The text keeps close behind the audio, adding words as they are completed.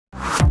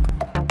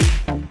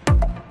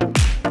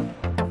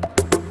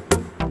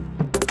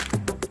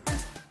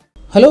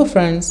Hello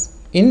friends,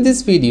 in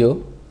this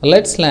video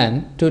let's learn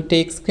to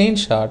take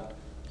screenshot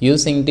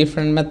using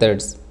different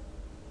methods.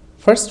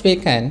 First we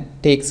can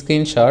take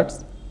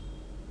screenshots,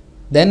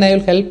 then I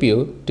will help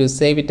you to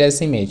save it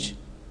as image.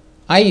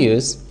 I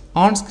use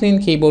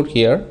on-screen keyboard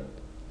here.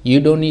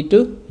 You don't need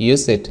to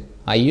use it.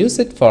 I use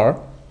it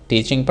for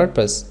teaching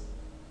purpose.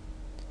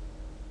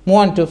 Move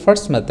on to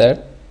first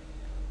method.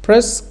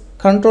 Press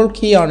Ctrl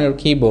key on your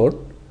keyboard.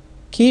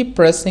 Keep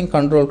pressing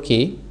Ctrl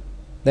key,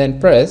 then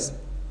press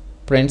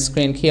print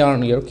screen key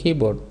on your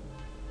keyboard.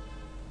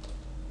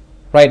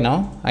 Right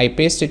now I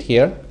paste it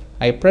here.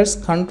 I press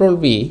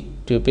CTRL+V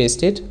to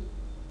paste it.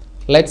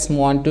 Let's move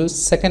on to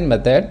second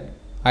method.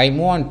 I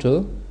move on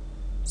to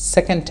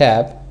second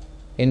tab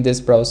in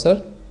this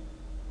browser.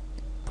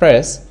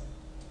 Press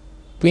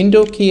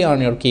window key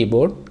on your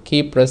keyboard.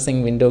 Keep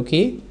pressing window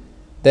key,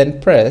 then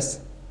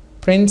press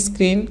print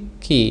screen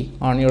key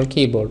on your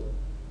keyboard.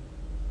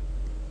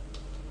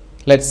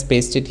 Let's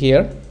paste it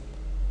here.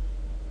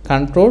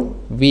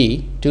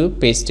 CTRL+V to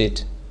paste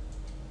it.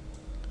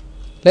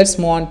 Let's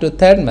move on to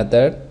third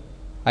method.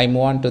 I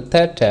move on to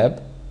third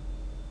tab.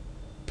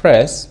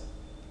 Press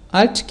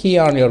Alt key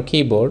on your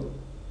keyboard.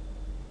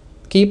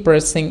 Keep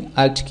pressing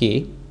Alt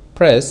key.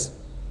 Press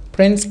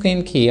print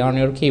screen key on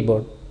your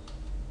keyboard.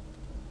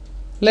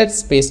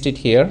 Let's paste it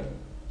here.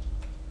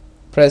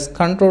 Press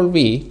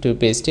CTRL+V to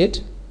paste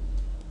it.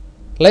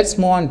 Let's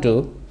move on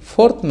to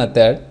fourth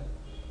method.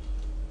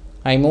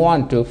 I move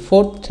on to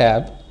fourth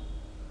tab.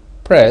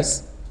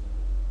 Press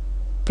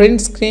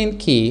print screen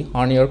key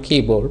on your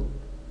keyboard.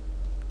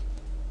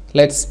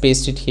 Let's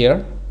paste it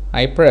here.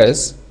 I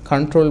press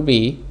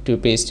CTRL+V to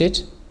paste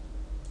it.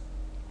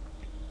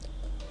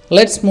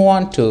 Let's move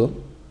on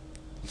to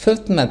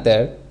fifth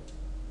method.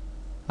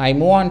 I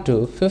move on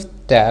to fifth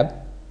tab.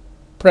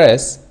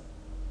 Press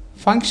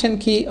function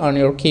key on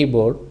your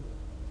keyboard.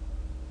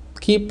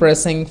 Keep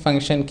pressing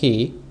function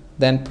key,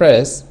 then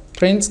press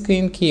print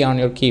screen key on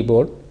your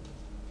keyboard.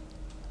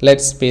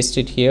 Let's paste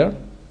it here.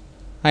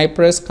 I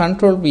press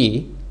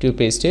CTRL+V to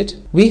paste it.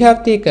 We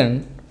have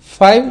taken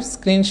 5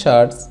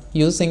 screenshots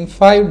using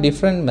 5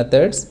 different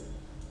methods.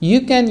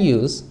 You can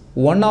use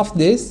one of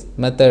these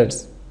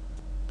methods.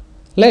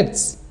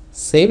 Let's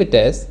save it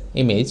as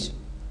image.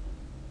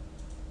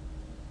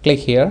 Click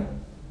here,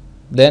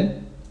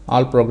 then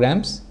all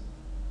programs,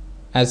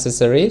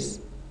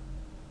 accessories,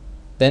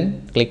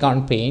 then click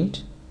on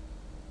paint.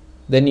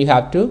 Then you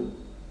have to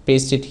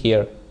paste it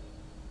here.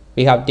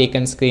 We have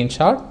taken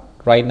screenshot.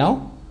 Right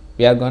now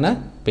we are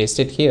gonna paste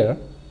it here.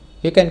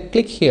 You can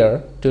click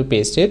here to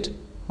paste it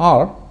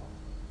or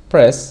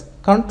press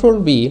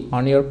CTRL+V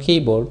on your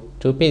keyboard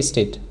to paste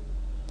it.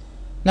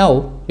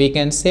 Now we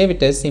can save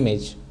it as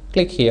image.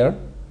 Click here,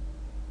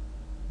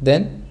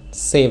 then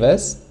save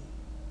as.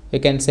 You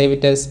can save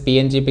it as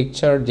PNG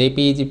picture,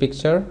 JPEG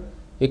picture.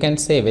 You can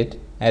save it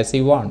as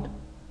you want.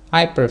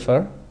 I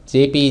prefer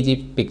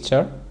JPEG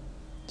picture.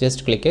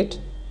 Just click it.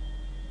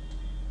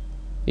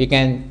 You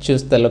can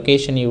choose the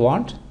location you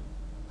want.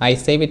 I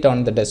save it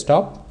on the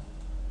desktop.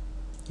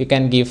 You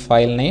can give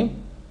file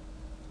name.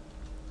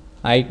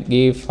 I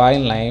give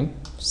file name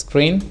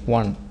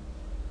screen1.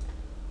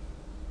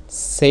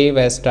 Save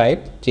as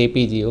type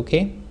JPG.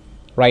 Okay.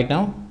 Right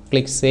now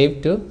click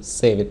save to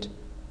save it.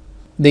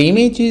 The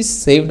image is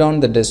saved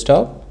on the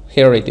desktop.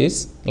 Here it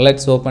is.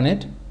 Let's open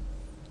it.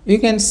 You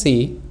can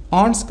see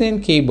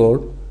on-screen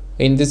keyboard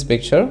in this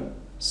picture.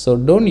 So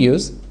don't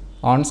use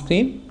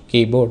on-screen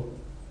keyboard.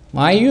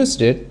 I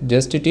used it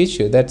just to teach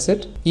you, that's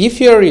it. If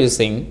you are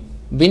using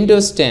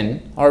Windows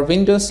 10 or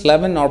Windows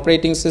 11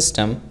 operating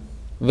system,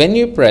 when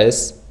you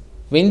press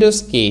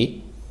Windows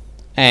key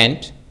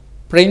and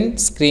print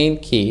screen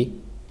key,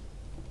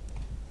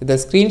 the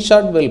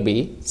screenshot will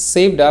be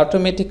saved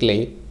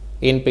automatically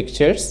in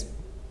pictures.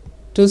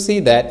 To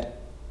see that,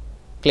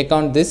 click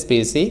on this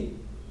PC,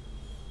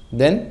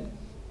 then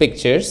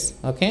pictures.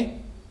 Okay,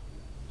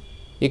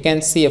 you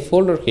can see a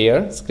folder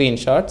here,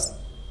 screenshots.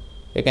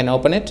 You can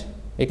open it.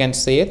 You can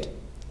see it.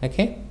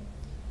 Okay,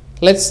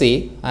 let's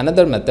see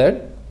another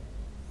method.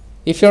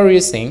 If you are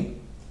using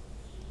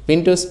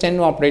Windows 10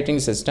 operating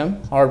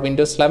system or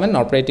Windows 11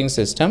 operating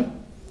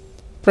system,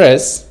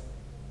 press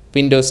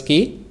Windows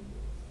key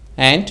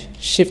and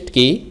shift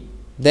key,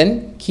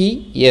 then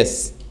key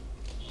yes.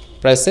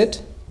 Press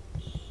it.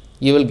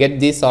 You will get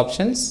these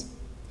options.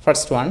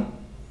 First one,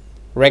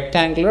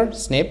 rectangular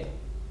snip.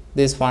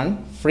 This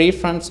one, free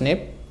from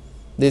snip.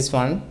 This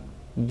one,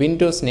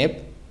 window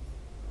snip.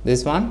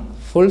 This one,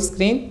 full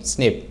screen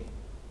snip.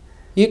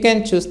 You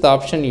can choose the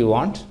option you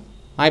want.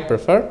 I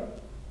prefer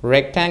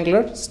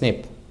rectangular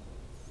snip.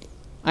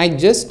 I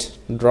just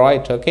draw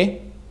it.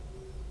 Okay,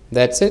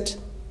 that's it.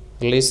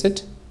 Release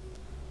it.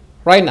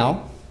 Right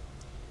now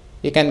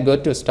you can go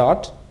to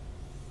start,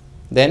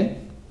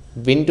 then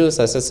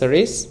Windows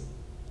accessories,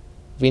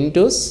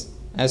 Windows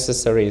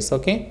accessories.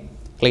 Okay,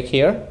 click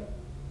here.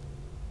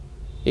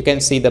 You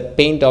can see the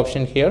paint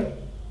option here.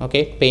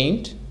 Okay,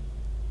 paint.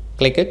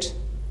 Click it.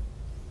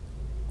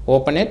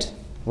 Open it.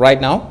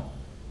 Right now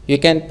you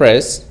can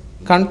press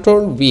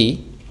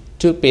CTRL+V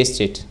to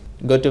paste it.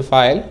 Go to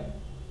file,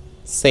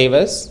 save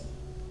as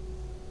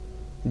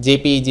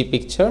JPEG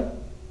picture.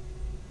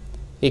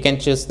 You can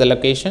choose the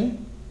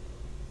location.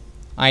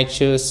 I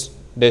choose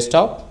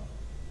desktop.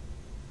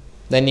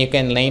 Then you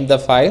can name the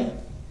file,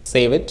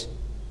 save it.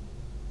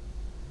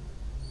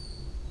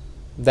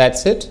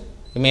 That's it.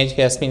 Image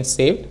has been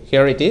saved.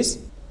 Here it is.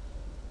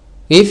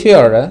 If you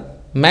are a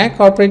Mac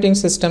operating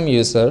system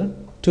user,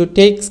 to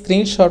take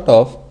screenshot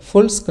of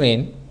full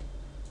screen,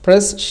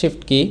 press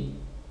Shift key,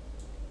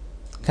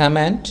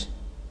 Command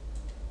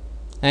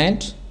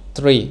and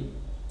 3.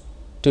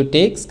 To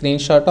take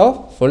screenshot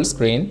of full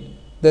screen,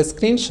 the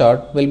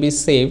screenshot will be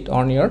saved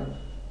on your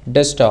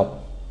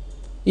desktop.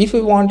 If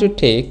you want to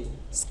take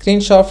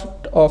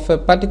screenshot of a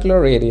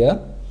particular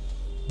area,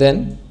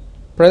 then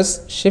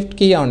press Shift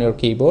key on your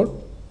keyboard,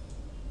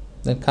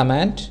 then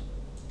Command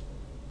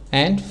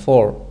and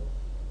 4.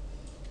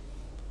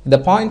 The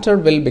pointer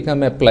will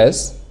become a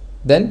plus,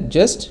 then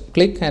just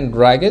click and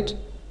drag it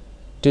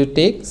to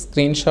take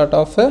screenshot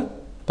of a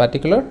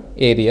particular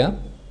area.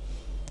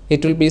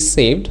 It will be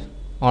saved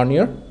on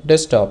your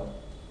desktop.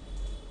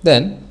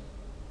 Then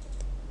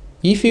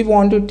if you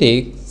want to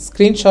take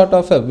screenshot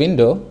of a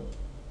window,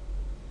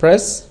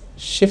 press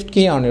Shift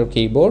key on your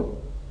keyboard,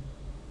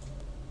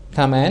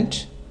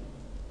 Command,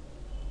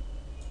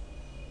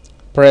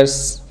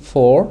 press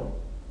 4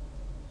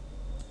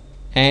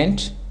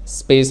 and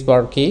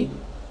spacebar key.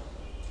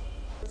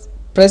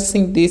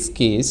 Pressing these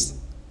keys,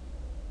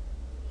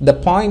 the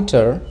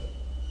pointer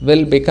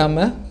will become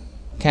a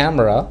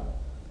camera.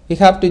 You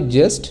have to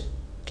just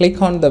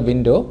click on the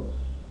window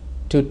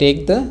to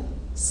take the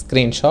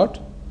screenshot.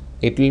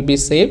 It will be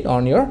saved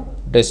on your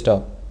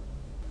desktop.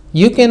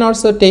 You can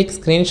also take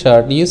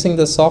screenshot using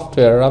the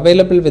software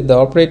available with the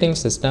operating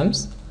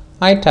systems.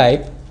 I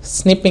type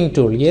snipping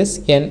tool,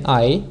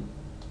 SNIPPING,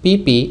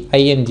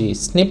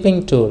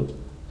 snipping tool.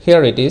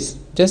 Here it is.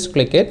 Just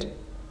click it.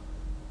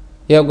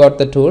 You have got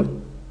the tool.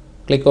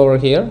 Click over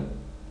here,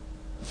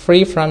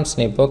 free from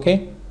snip.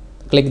 Okay,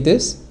 click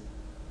this.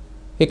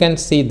 You can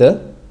see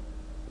the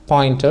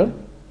pointer.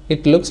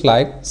 It looks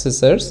like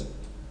scissors.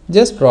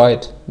 Just draw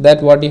it.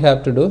 That's what you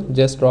have to do.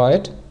 Just draw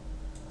it.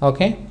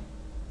 Okay,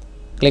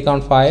 click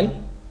on file,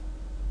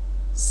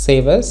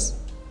 save as,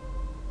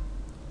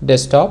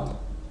 desktop.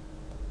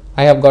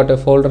 I have got a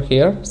folder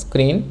here,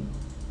 screen.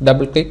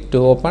 Double click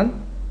to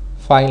open.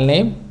 File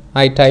name,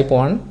 I type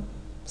 1.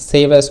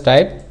 Save as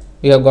type.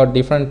 You have got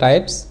different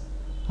types.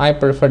 I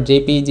prefer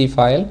JPEG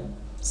file.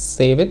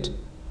 Save it.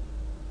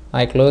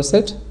 I close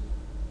it.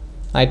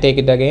 I take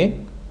it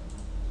again.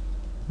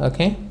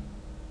 Okay,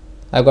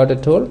 I got a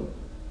tool,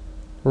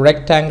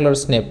 rectangular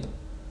snip.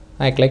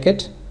 I click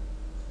it.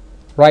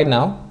 Right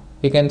now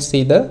you can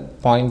see the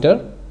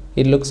pointer.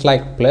 It looks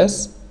like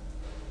plus.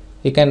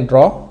 You can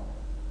draw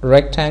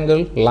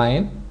rectangle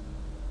line.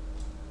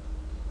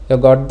 You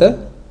got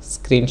the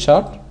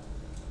screenshot.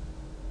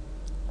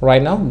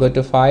 Right now go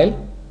to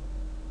file,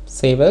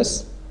 save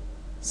as,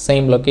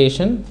 same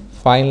location,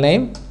 file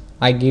name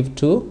I give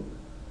 2,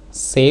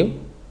 save.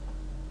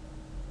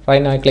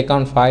 Right now I click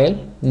on file,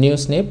 new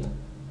snip.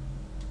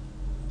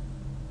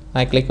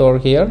 I click over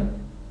here.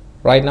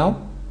 Right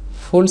now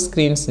full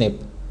screen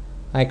snip.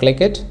 I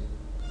click it.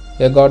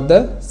 You got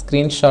the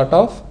screenshot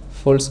of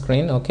full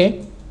screen.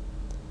 Okay,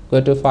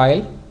 go to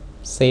file,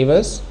 save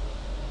as,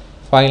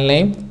 file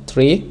name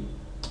 3,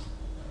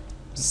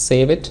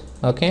 save it.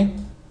 Okay,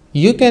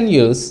 you can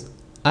use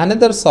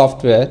another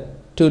software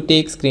to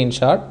take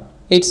screenshot.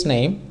 Its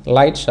name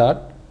light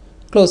shot.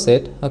 Close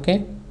it.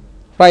 Okay,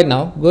 right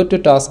now go to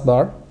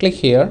taskbar, click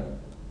here.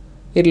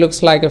 It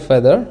looks like a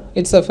feather.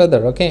 It's a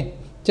feather. Okay,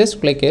 just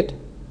click it.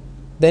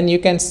 Then you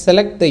can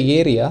select the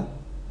area.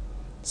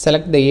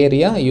 Select the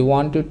area you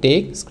want to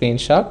take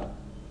screenshot.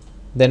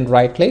 Then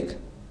right click,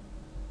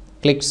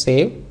 click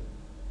save.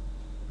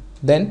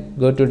 Then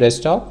go to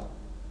desktop,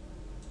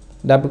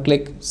 double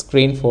click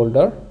screen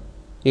folder.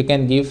 You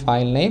can give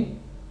file name,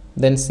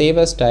 then save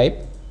as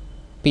type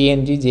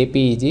PNG,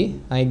 JPEG.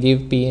 I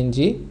give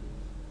PNG,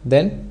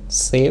 then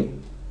save.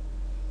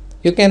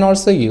 You can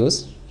also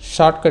use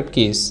shortcut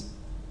keys.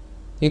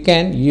 You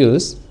can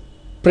use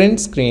print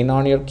screen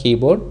on your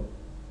keyboard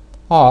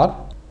or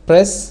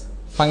press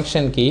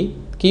function key.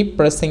 Keep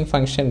pressing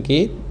function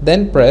key,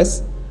 then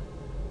press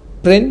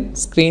print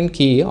screen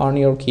key on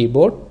your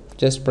keyboard.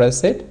 Just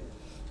press it.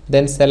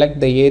 Then select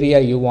the area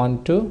you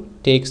want to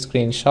take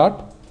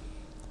screenshot.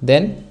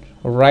 Then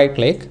right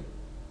click,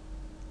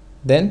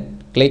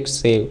 then click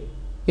save.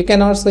 You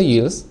can also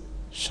use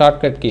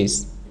shortcut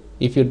keys.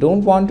 If you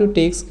don't want to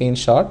take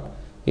screenshot,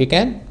 you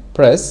can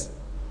press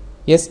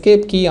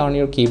escape key on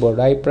your keyboard.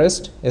 I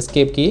pressed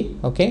escape key.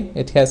 Okay,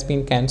 it has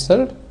been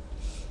cancelled.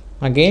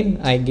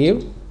 Again I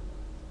give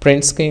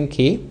print screen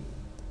key.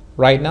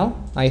 Right now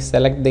I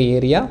select the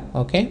area.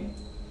 Okay,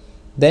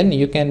 then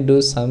you can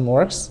do some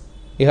works.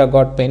 You have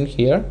got pen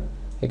here.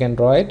 You can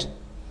draw it.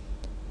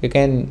 You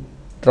can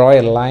draw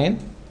a line.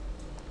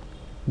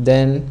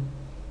 Then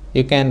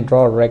you can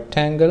draw a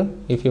rectangle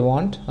if you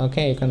want.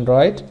 Okay, you can draw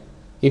it.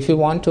 If you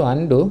want to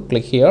undo,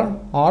 click here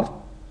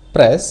or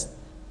press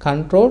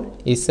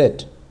Ctrl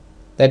Z.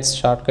 That's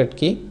shortcut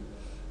key.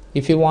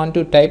 If you want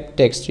to type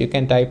text, you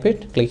can type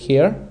it, click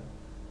here,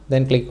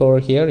 then click over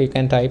here, you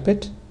can type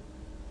it,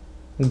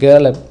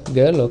 girl,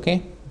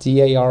 okay,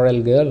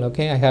 GIRL, girl,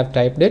 okay, I have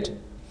typed it.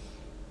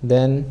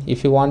 Then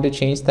if you want to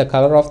change the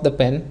color of the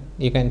pen,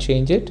 you can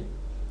change it.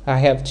 I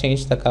have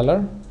changed the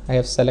color, I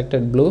have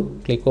selected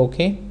blue, click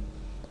OK.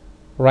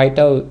 Right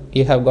now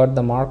you have got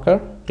the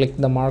marker, click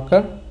the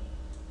marker,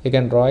 you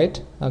can draw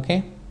it,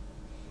 okay.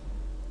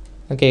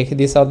 Okay,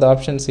 these are the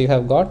options you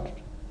have got.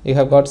 You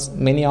have got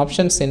many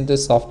options in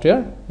this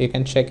software, you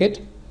can check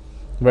it.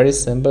 Very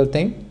simple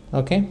thing,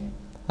 okay.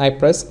 I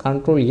press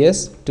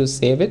CTRL+S to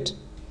save it.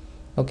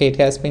 Okay, it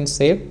has been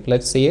saved.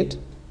 Let's see it.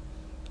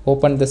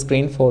 Open the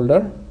screen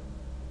folder.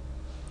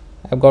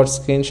 I've got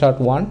screenshot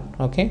 1.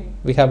 Okay,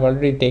 we have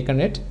already taken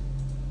it.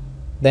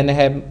 Then I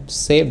have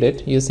saved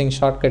it using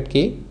shortcut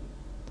key.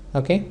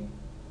 Okay,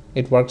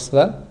 it works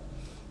well.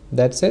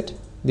 That's it.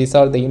 These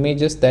are the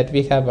images that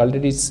we have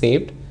already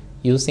saved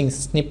using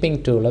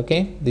snipping tool.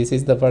 Okay, this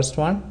is the first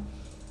one,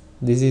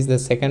 this is the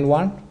second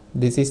one,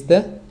 this is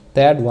the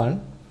third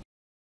one.